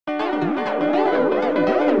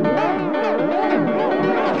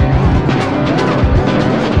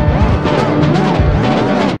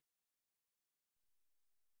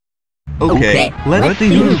Okay, let's see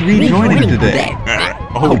who's rejoining today.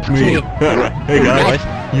 Oh, me. Hey guys.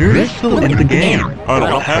 You're still in the game. I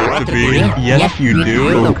don't have to be. Yes, you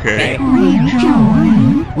do. Okay.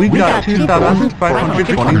 We got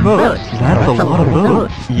 2,520 votes. That's a lot of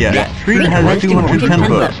votes. Yes, Treat has 210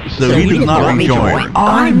 votes, so he does not rejoin.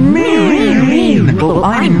 I'm mean! Well,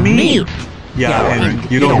 I'm mean! Yeah,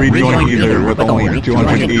 and you don't rejoin either with only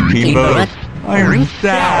 218 votes. I'm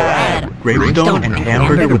sad! Gravestone and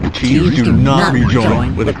Hamburger with the cheese do not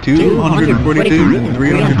rejoin, with 242 and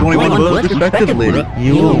 321 votes respectively.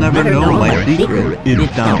 You will never know my secret.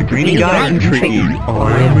 It's down to Greeny Guy and Treat.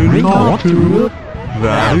 I'm in talk to.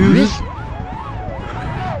 That is...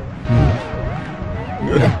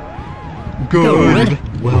 good.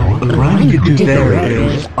 Well, the rhyme you do there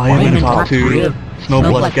is, I am in top 2, snow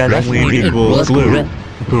plus gasoline equals glue.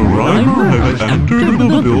 The rhymer has entered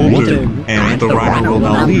the building, and the rhymer will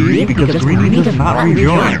now leave because Greeny does not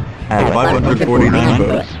rejoin at 549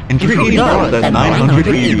 votes, and Treat does at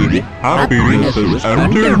 980. Happiness has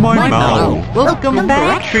entered my mouth. Welcome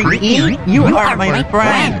back, Treat. You are my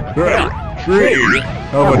friend. Treat,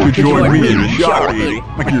 how about you join me in shopping,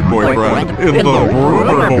 like your boyfriend, in the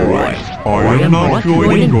Rumor Boys? I am not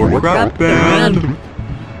joining your crap band.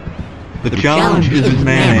 The challenge is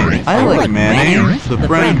mayonnaise. I like mayonnaise. The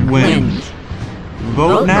friend wins.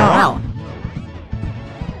 Vote now.